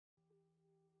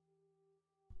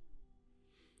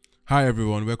Hi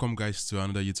everyone, welcome guys to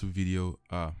another YouTube video.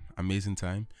 Amazing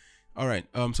time. All right,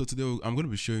 so today I'm going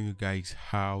to be showing you guys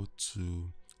how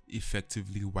to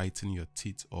effectively whiten your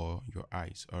teeth or your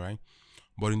eyes. All right,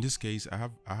 but in this case I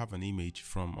have an image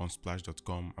from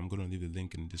unsplash.com. I'm going to leave the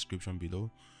link in the description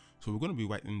below. So we're going to be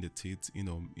whitening the teeth, in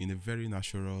a very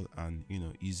natural and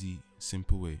easy,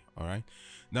 simple way. All right,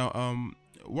 now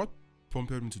what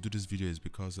prompted me to do this video is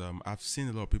because I've seen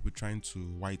a lot of people trying to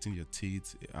whiten your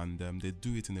teeth, and they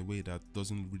do it in a way that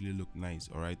doesn't really look nice.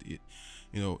 All right,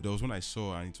 there was one I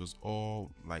saw and it was all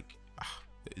like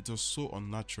it was so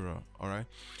unnatural. All right,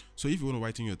 so if you want to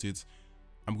whiten your teeth,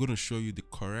 I'm going to show you the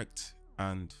correct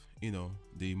and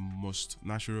the most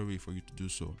natural way for you to do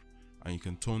so, and you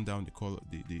can tone down the color,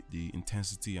 the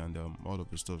intensity, and all of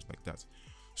the stuff like that.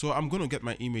 So I'm going to get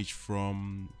my image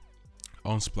from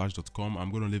unsplash.com.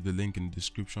 I'm going to leave the link in the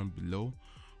description below.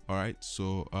 All right,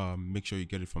 so make sure you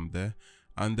get it from there.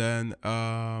 And then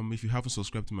if you haven't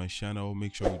subscribed to my channel,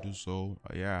 make sure you do so.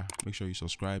 Yeah, make sure you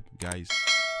subscribe, guys.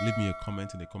 Leave me a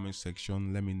comment in the comment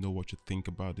section. Let me know what you think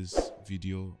about this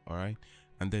video. All right,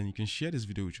 and then you can share this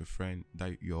video with your friend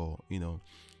that your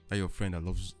friend that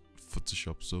loves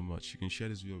Photoshop so much. You can share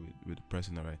this video with the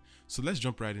person. All right, so let's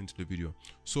jump right into the video.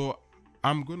 So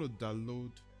I'm going to download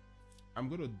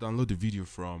the video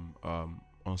from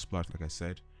Unsplash, like I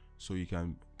said. So you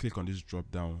can click on this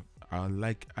drop down. I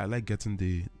like getting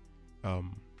the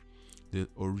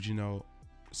original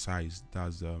size.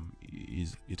 That's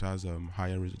it has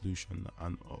higher resolution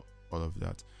and all of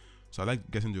that. So I like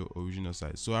getting the original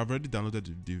size. So I've already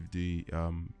downloaded the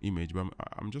image, but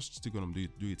I'm just still gonna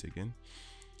do it again.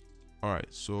 All right,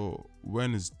 so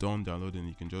when it's done downloading,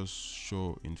 you can just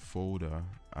show in folder,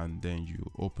 and then you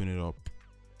open it up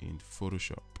in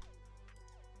Photoshop.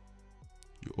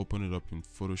 You open it up in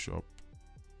Photoshop.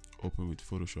 Open with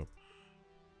Photoshop.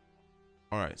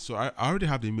 All right, so I already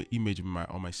have the image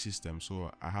on my system,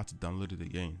 so I had to download it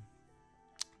again.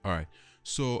 All right,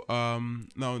 so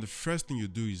now the first thing you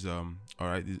do is all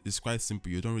right, it's quite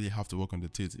simple. You don't really have to work on the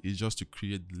teeth. It's just to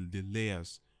create the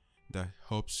layers that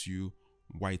helps you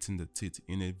whiten the teeth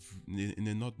in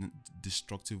a not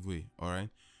destructive way. All right,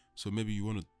 so maybe you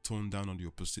want to tone down on the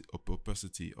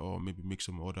opacity, or maybe make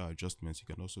some other adjustments.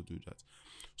 You can also do that.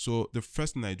 So the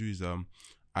first thing I do is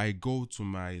I go to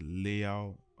my layer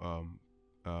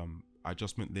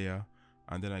adjustment layer,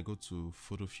 and then I go to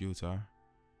photo filter.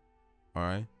 All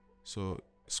right, so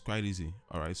it's quite easy.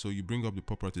 All right, so you bring up the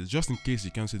properties. Just in case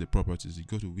you can't see the properties, you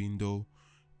go to window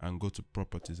and go to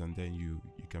properties, and then you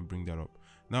can bring that up.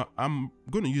 Now I'm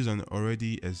going to use an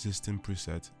already existing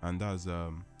preset, and that's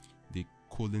the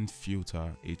cooling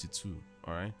filter 82.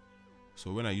 All right,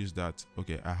 so when I use that,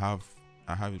 okay, I have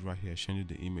it right here, changing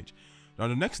the image. Now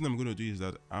the next thing I'm going to do is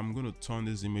that I'm going to turn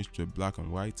this image to a black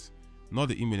and white, not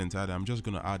the image entirely. I'm just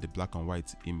going to add the black and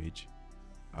white image.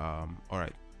 All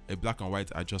right, a black and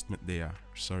white adjustment layer,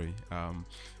 sorry.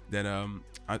 Then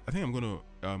I think I'm going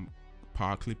to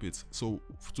power clip it. So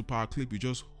to power clip, you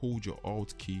just hold your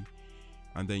alt key,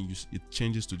 and then it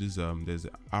changes to this there's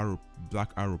an arrow,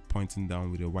 black arrow pointing down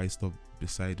with a white stuff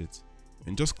beside it,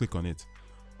 and just click on it.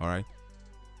 All right,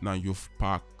 now you've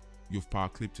power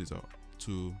clipped it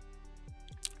to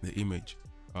the image,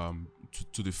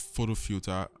 to the photo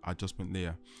filter adjustment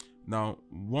layer. Now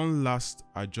one last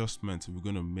adjustment we're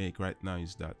going to make right now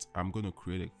is that I'm going to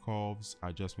create a curves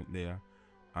adjustment layer,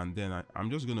 and then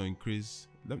I'm just going to increase,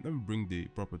 let me bring the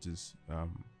properties,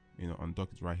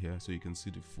 undock it right here so you can see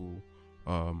the full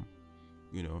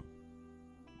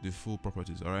the full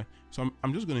properties. All right, so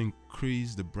I'm just going to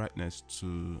increase the brightness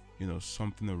to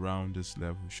something around this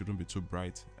level. It shouldn't be too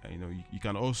bright. You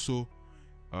can also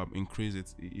increase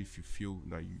it if you feel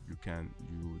that you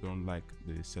don't like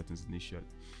the settings initially.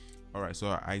 All right, so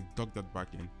I dug that back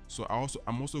in. So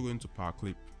I'm also going to power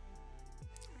clip.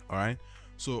 All right,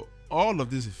 so all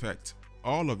of the effects,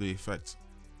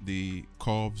 the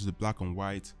curves, the black and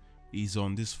white, is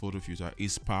on this photo filter,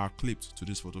 is power clipped to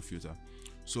this photo filter.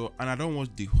 So, and I don't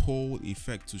want the whole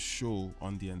effect to show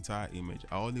on the entire image.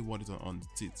 I only want it on the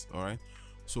teeth. All right,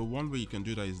 so one way you can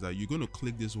do that is that you're going to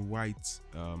click this white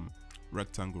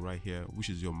rectangle right here, which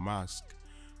is your mask,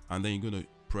 and then you're going to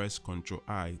press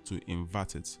Ctrl+I to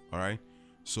invert it. All right,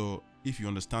 so if you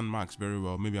understand masks very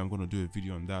well, maybe I'm going to do a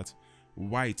video on that.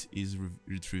 White is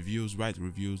it reveals, white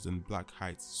reveals, and black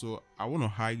hides. So I want to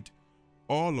hide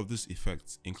all of these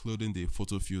effects, including the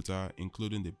photo filter,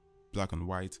 including the black and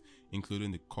white,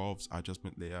 including the curves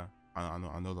adjustment layer, and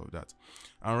all of that.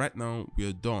 And right now we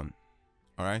are done.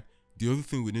 All right, the other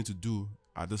thing we need to do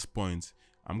at this point,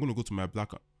 I'm going to go to my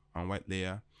black and white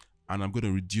layer, and I'm going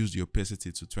to reduce the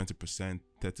opacity to 20%,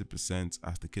 30%,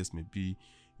 as the case may be.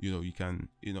 you can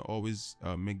always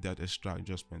make that extra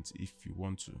adjustment if you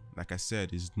want to. Like I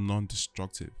said, it's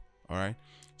non-destructive. All right,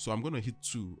 so I'm going to hit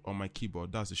 2 on my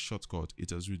keyboard. That's a shortcut.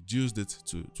 It has reduced it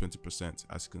to 20%.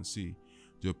 As you can see,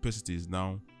 the opacity is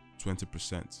now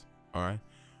 20%. All right,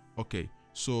 okay,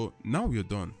 so now we're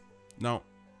done. Now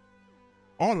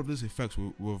all of these effects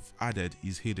we've added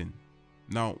is hidden.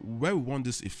 Now where we want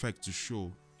this effect to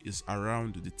show is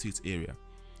around the teeth area.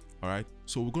 All right,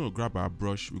 so we're going to grab our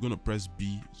brush, we're going to press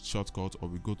B shortcut, or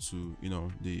we go to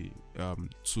the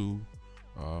tool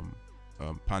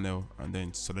panel, and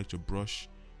then select your brush,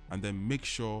 and then make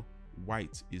sure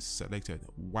white is selected.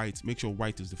 Make sure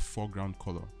white is the foreground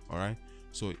color. All right,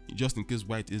 so just in case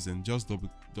white isn't, just double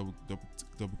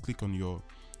click on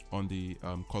the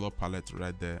color palette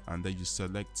right there, and then you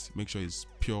select, make sure it's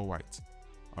pure white.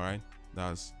 All right,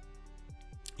 that's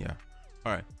yeah.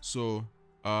 All right, so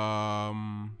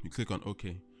you click on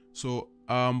OK. So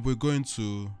we're going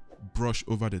to brush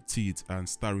over the teeth and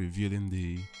start revealing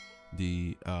the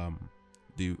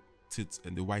teeth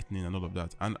and the whitening and all of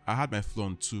that. And I had my flow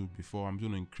on 2 before. I'm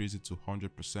going to increase it to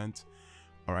 100%.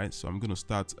 All right, so I'm going to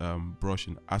start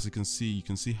brushing. As you can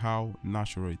see how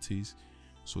natural it is.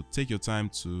 So take your time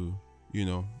to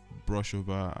brush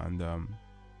over, and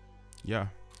yeah.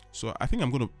 So I think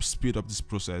I'm going to speed up this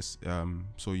process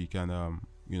so you can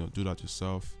do that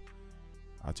yourself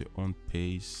at your own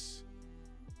pace.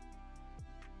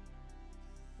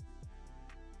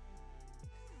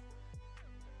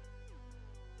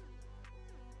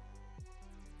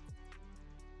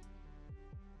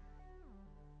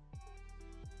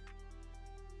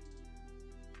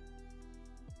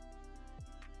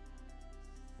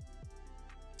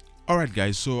 Alright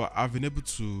guys, so I've been able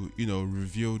to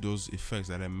reveal those effects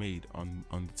that I made on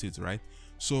the teeth, right?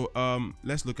 So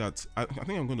let's look at, I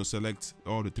think I'm going to select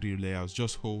all the 3 layers.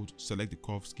 Just select the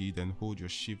curves key, then hold your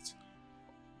shift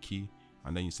key,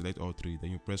 and then you select all 3,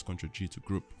 then you press Ctrl G to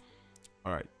group.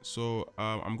 Alright, so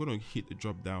I'm going to hit the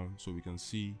drop down so we can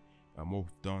see what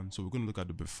we've done. So we're going to look at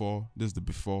the before. This is the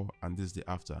before and this is the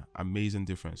after. Amazing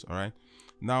difference. All right,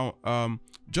 now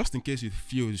just in case you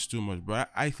feel it's too much, but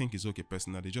I think it's okay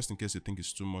personally. Just in case you think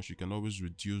it's too much, you can always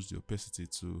reduce the opacity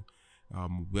to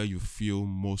where you feel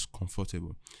most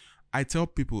comfortable. I tell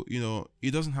people,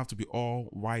 it doesn't have to be all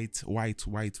white.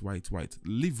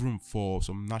 Leave room for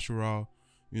some natural,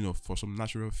 for some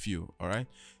natural feel. All right,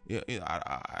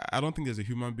 I don't think there's a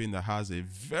human being that has a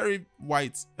very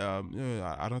white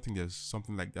I don't think there's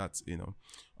something like that.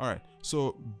 All right,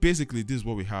 so basically this is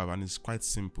what we have, and it's quite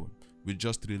simple with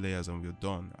just 3 layers and we're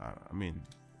done. I mean,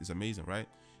 it's amazing, right?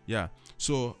 Yeah,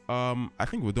 so I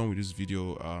think we're done with this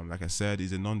video. Like I said,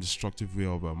 it's a non-destructive way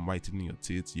of whitening your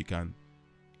teeth. You can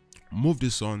move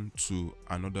this on to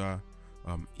another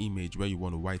image where you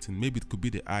want to whiten. Maybe it could be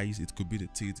the eyes, it could be the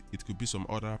teeth, it could be some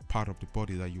other part of the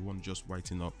body that you want to just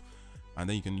whiten up, and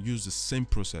then you can use the same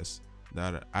process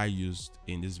that I used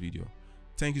in this video.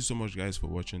 Thank you so much guys for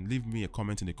watching. Leave me a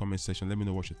comment in the comment section, let me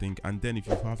know what you think, and then if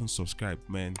you haven't subscribed,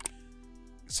 man,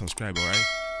 subscribe. All right,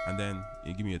 and then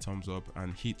you give me a thumbs up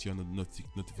and hit your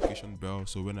notification bell,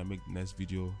 so when I make the next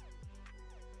video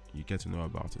you get to know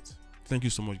about it. Thank you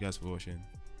so much guys for watching.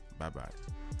 Bye bye.